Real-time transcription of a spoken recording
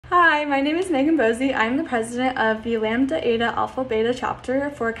Hi, my name is Megan Bosey. I'm the president of the Lambda Eta Alpha Beta chapter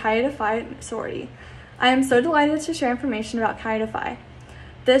for Eta Phi Sorority. I am so delighted to share information about Eta Phi.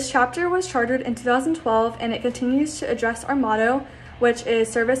 This chapter was chartered in 2012 and it continues to address our motto, which is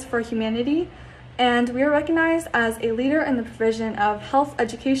service for humanity, and we are recognized as a leader in the provision of health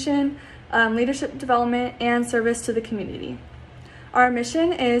education, leadership development, and service to the community. Our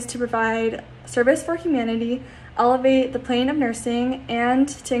mission is to provide service for humanity, elevate the plane of nursing, and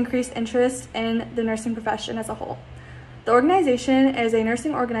to increase interest in the nursing profession as a whole. The organization is a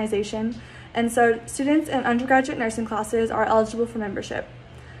nursing organization, and so students in undergraduate nursing classes are eligible for membership.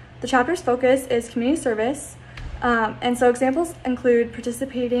 The chapter's focus is community service, and so examples include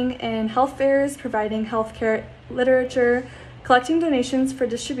participating in health fairs, providing healthcare literature, collecting donations for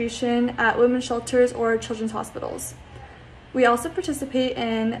distribution at women's shelters or children's hospitals. We also participate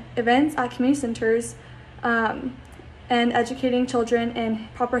in events at community centers, and educating children in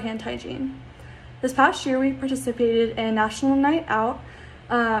proper hand hygiene. This past year, we participated in National Night Out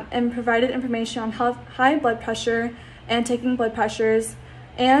and provided information on high blood pressure and taking blood pressures,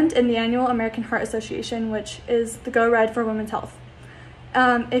 and in the annual American Heart Association, which is the Go Red for Women's Health.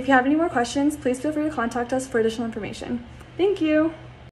 If you have any more questions, please feel free to contact us for additional information. Thank you.